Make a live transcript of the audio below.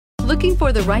Looking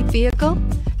for the right vehicle?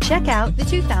 Check out the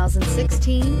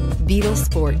 2016 Beetle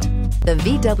Sport. The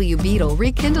VW Beetle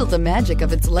rekindled the magic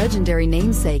of its legendary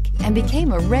namesake and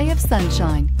became a ray of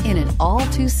sunshine in an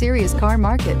all-too-serious car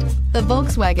market. The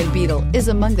Volkswagen Beetle is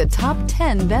among the top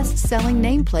 10 best-selling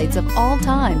nameplates of all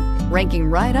time, ranking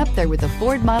right up there with the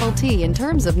Ford Model T in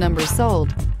terms of numbers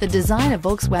sold. The design of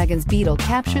Volkswagen's Beetle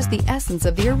captures the essence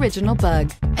of the original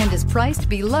bug and is priced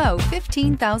below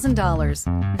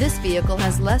 $15,000. This vehicle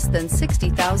has less than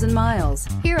 60,000 miles.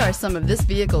 Here are some of this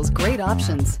vehicle's great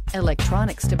options: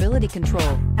 electronic stability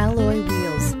control, alloy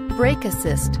wheels, brake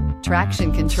assist,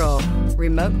 traction control,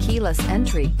 remote keyless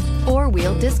entry,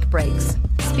 four-wheel disc brakes,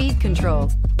 speed control,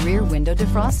 rear window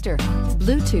defroster,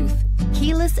 Bluetooth,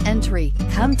 keyless entry.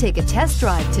 Come take a test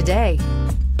drive today.